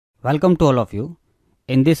Welcome to all of you.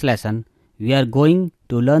 In this lesson, we are going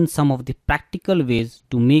to learn some of the practical ways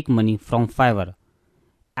to make money from Fiverr.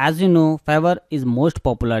 As you know, Fiverr is most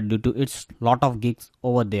popular due to its lot of gigs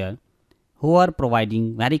over there who are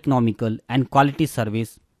providing very economical and quality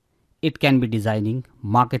service. It can be designing,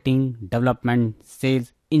 marketing, development,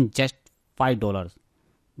 sales in just $5.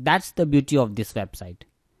 That's the beauty of this website.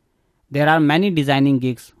 There are many designing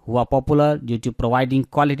gigs who are popular due to providing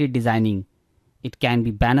quality designing. It can be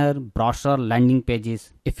banner, brochure, landing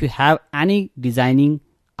pages. If you have any designing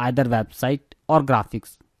either website or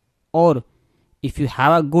graphics, or if you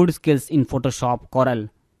have a good skills in Photoshop, Corel,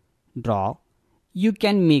 Draw, you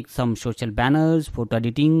can make some social banners, photo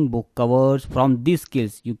editing, book covers. From these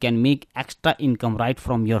skills, you can make extra income right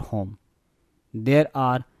from your home. There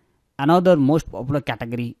are another most popular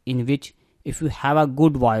category in which if you have a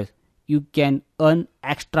good voice, you can earn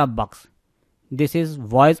extra bucks. This is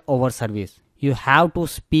voice over service. You have to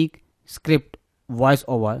speak script voice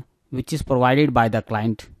over which is provided by the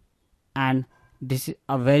client, and this is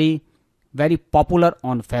a very popular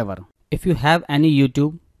on Fiverr. If you have any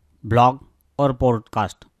YouTube, blog or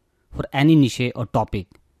podcast for any niche or topic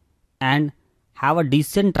and have a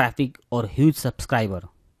decent traffic or huge subscriber,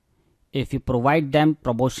 if you provide them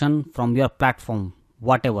promotion from your platform,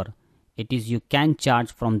 whatever it is, you can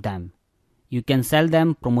charge from them. You can sell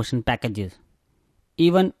them promotion packages.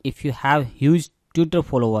 Even if you have huge Twitter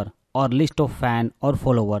follower or list of fan or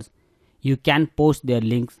followers, you can post their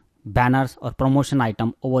links, banners or promotion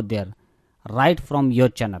item over there right from your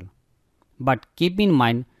channel. But keep in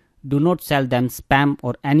mind, do not sell them spam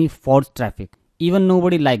or any false traffic. Even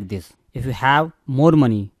nobody like this. If you have more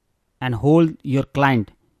money and hold your client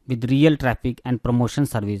with real traffic and promotion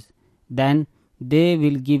service, then they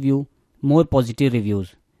will give you more positive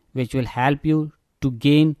reviews, which will help you to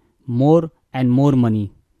gain more and more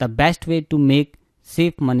money. The best way to make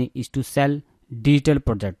save money is to sell digital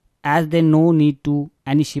projects, as they no need to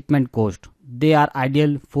any shipment cost. They are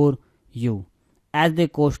ideal for you as they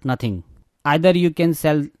cost nothing. Either you can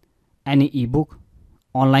sell any ebook,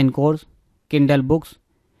 online course, Kindle books.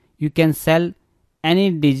 You can sell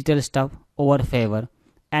any digital stuff over Fiverr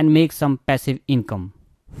and make some passive income.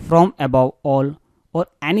 From above all or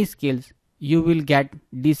any skills, you will get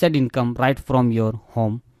decent income right from your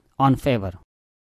home on Fiverr.